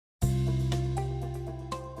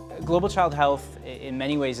Global child health in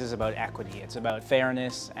many ways is about equity. It's about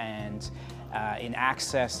fairness and in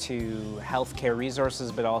access to healthcare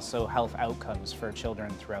resources, but also health outcomes for children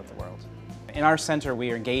throughout the world. In our center,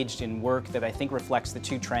 we are engaged in work that I think reflects the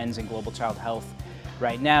two trends in global child health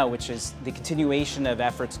right now, which is the continuation of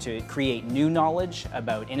efforts to create new knowledge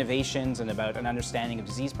about innovations and about an understanding of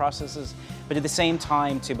disease processes, but at the same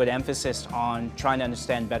time to put emphasis on trying to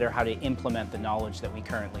understand better how to implement the knowledge that we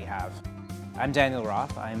currently have. I'm Daniel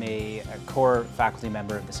Roth. I'm a core faculty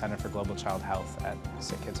member of the Center for Global Child Health at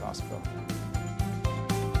SickKids Hospital.